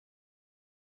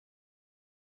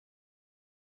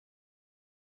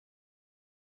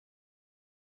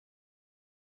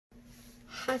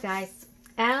Hi guys,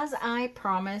 as I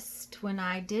promised when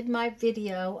I did my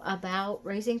video about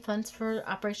raising funds for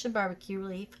Operation Barbecue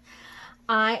Relief,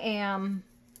 I am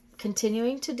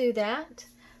continuing to do that.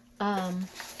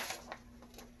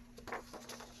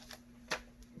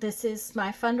 This is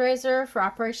my fundraiser for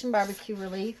Operation Barbecue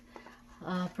Relief.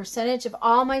 Percentage of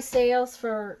all my sales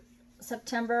for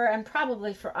September and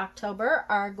probably for October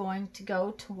are going to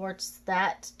go towards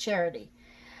that charity.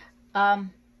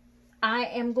 I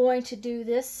am going to do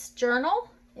this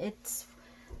journal. It's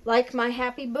like my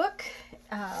happy book.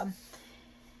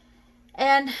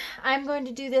 And I'm going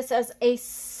to do this as a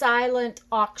silent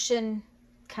auction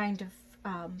kind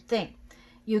of thing.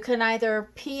 You can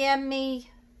either PM me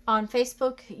on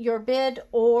Facebook your bid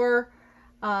or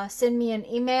send me an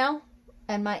email.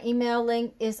 And my email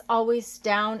link is always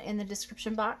down in the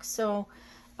description box. So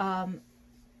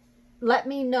let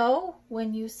me know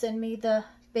when you send me the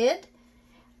bid.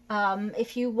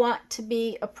 If you want to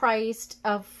be apprised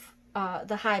of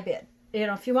the high bid. You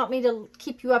know, if you want me to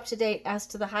keep you up to date as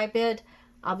to the high bid,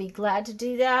 I'll be glad to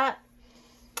do that.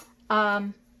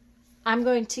 I'm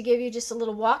going to give you just a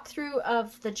little walkthrough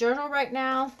of the journal right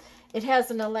now. It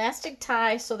has an elastic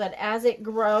tie so that as it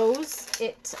grows,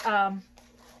 it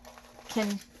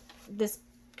can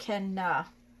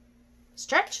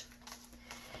stretch.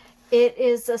 It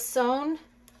is a sewn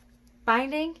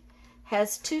binding.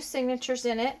 Has 2 signatures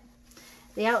in it.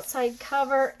 The outside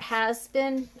cover has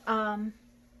been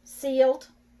sealed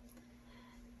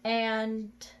and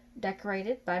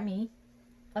decorated by me,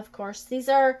 of course. These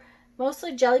are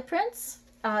mostly jelly prints.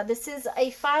 This is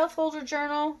a file folder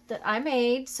journal that I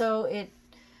made, so it,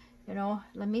 you know,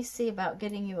 let me see about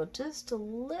getting you just a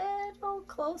little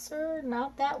closer.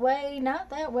 Not that way, not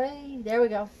that way. There we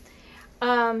go.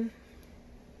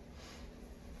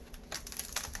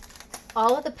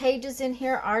 All of the pages in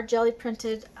here are jelly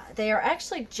printed. They are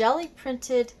actually jelly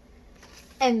printed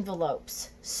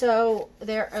envelopes. So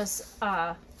there is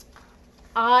odd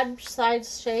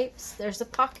size shapes. There's a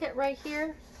pocket right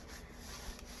here.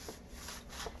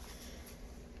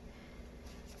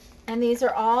 And these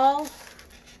are all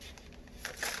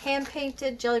hand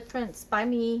painted jelly prints by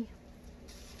me.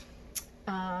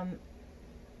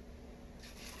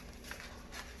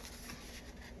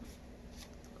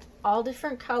 All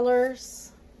different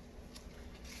colors.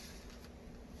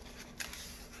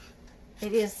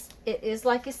 It is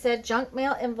like I said, junk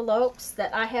mail envelopes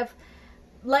that I have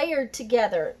layered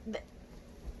together.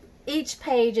 Each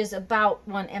page is about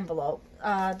 1 envelope.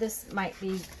 This might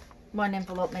be 1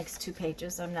 envelope makes 2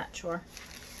 pages. I'm not sure.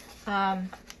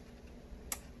 I'm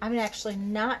actually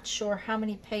not sure how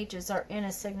many pages are in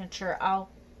a signature. I'll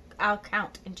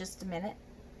count in just a minute.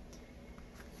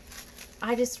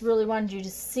 I just really wanted you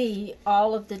to see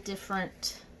all of the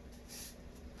different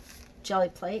jelly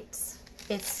plates.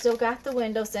 It's still got the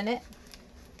windows in it,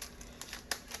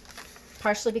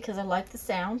 partially because I like the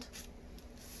sound.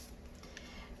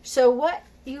 So what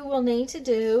you will need to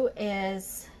do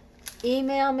is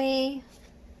email me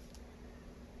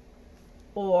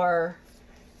or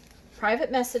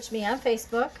private message me on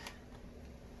Facebook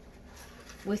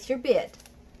with your bid.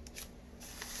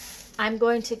 I'm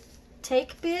going to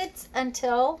take bids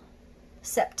until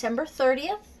September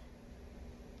 30th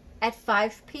at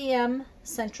 5 p.m.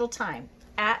 Central Time.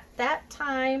 At that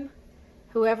time,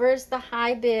 whoever is the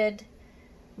high bid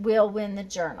will win the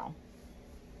journal.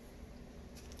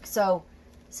 So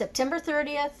September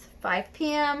 30th, 5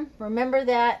 p.m. Remember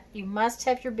that. You must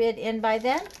have your bid in by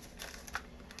then.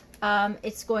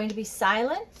 It's going to be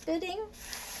silent bidding,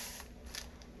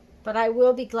 but I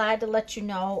will be glad to let you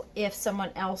know if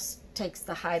someone else takes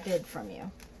the high bid from you.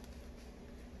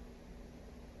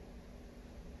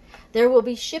 There will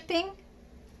be shipping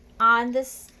on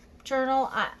this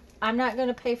journal. I'm not going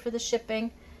to pay for the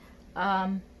shipping.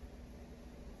 Well,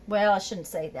 I shouldn't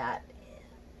say that.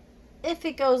 If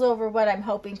it goes over what I'm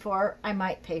hoping for, I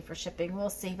might pay for shipping. We'll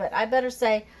see. But I better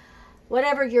say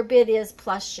whatever your bid is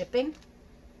plus shipping.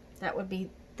 That would be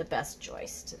the best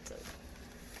choice to do.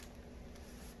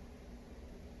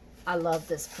 I love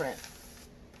this print.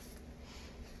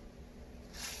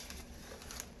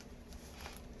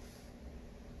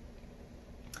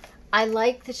 I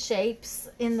like the shapes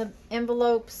in the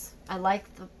envelopes. I like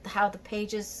how the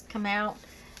pages come out.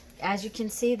 As you can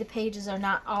see, the pages are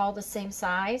not all the same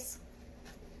size.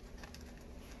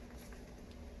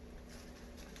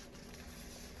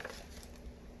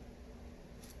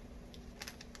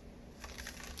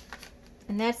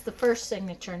 And that's the first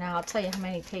signature. Now I'll tell you how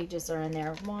many pages are in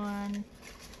there. 1,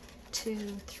 2,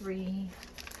 3,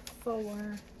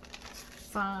 4,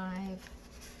 5,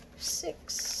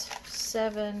 6,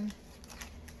 7,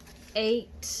 8,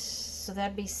 So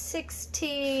that'd be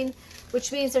 16,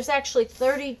 which means there's actually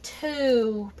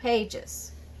 32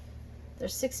 pages.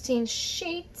 There's 16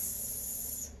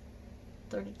 sheets,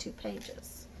 32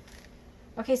 pages.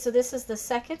 Okay, so this is the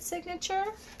second signature.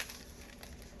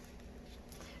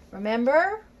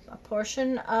 Remember, a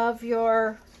portion of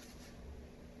your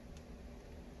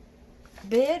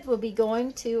bid will be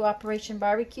going to Operation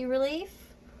Barbecue Relief.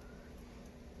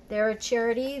 They're a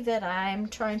charity that I'm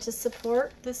trying to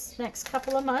support this next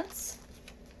couple of months.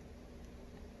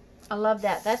 I love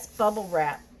that. That's bubble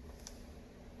wrap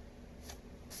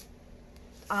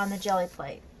on the jelly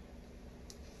plate.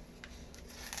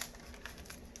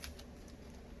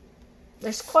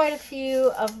 There's quite a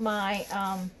few of my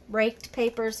raked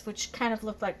papers, which kind of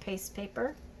look like paste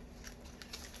paper.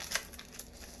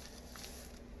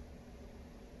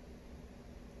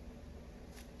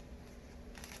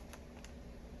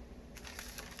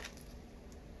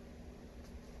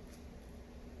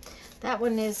 That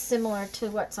one is similar to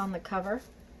what's on the cover.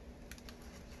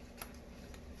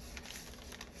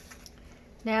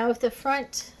 Now, if the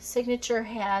front signature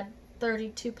had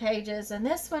 32 pages and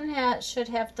this one should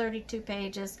have 32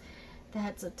 pages,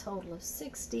 that's a total of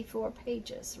 64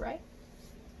 pages, right?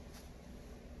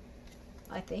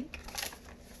 I think.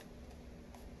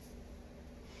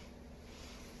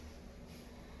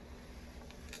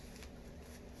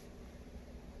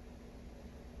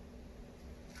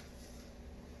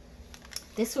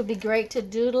 This would be great to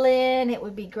doodle in. It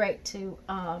would be great to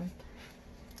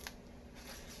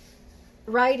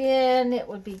write in. It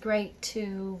would be great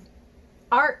to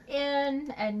art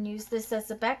in and use this as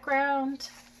a background.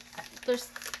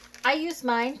 I use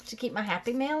mine to keep my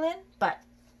Happy Mail in, but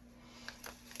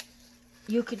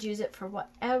you could use it for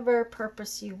whatever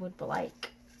purpose you would like.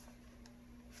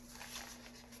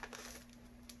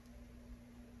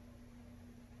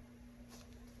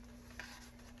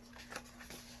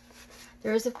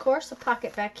 There is, of course, a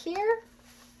pocket back here.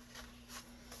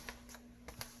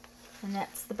 And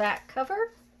that's the back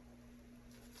cover.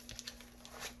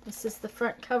 This is the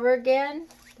front cover again.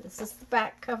 This is the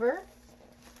back cover.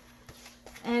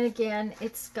 And again,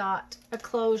 it's got a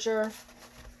closure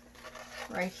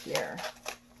right here.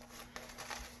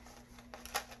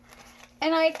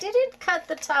 And I didn't cut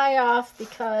the tie off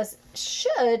because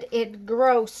should it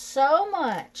grow so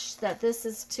much that this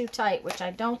is too tight, which I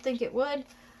don't think it would,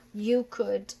 you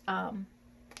could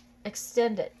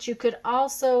extend it. You could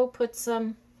also put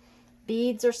some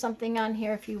beads or something on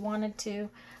here if you wanted to.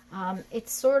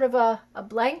 It's sort of a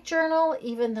blank journal,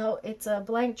 even though it's a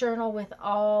blank journal with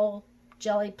all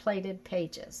jelly plated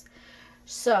pages.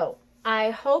 So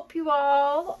I hope you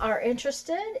all are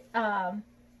interested.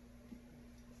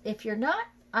 If you're not,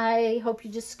 I hope you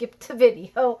just skipped the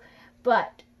video.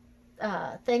 But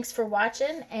thanks for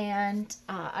watching, and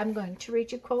I'm going to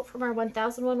read you a quote from our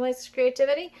 1001 Ways to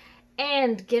Creativity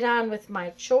and get on with my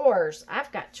chores.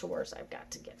 I've got chores I've got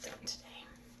to get done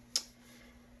today.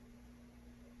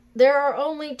 There are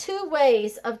only two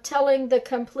ways of telling the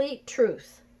complete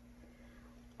truth: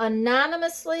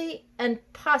 anonymously and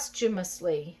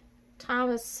posthumously.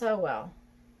 Thomas Sowell.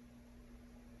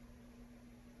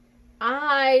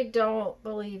 I don't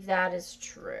believe that is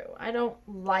true. I don't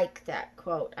like that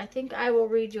quote. I think I will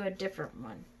read you a different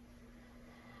one.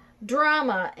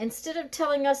 Drama, instead of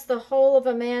telling us the whole of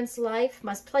a man's life,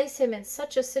 must place him in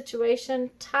such a situation,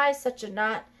 tie such a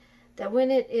knot, that when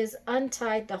it is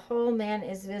untied, the whole man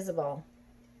is visible.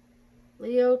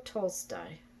 Leo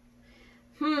Tolstoy.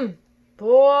 Boy,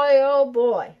 oh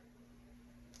boy.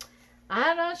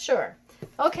 I'm not sure.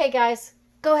 Okay, guys,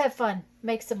 go have fun.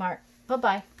 Make some art.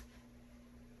 Bye-bye.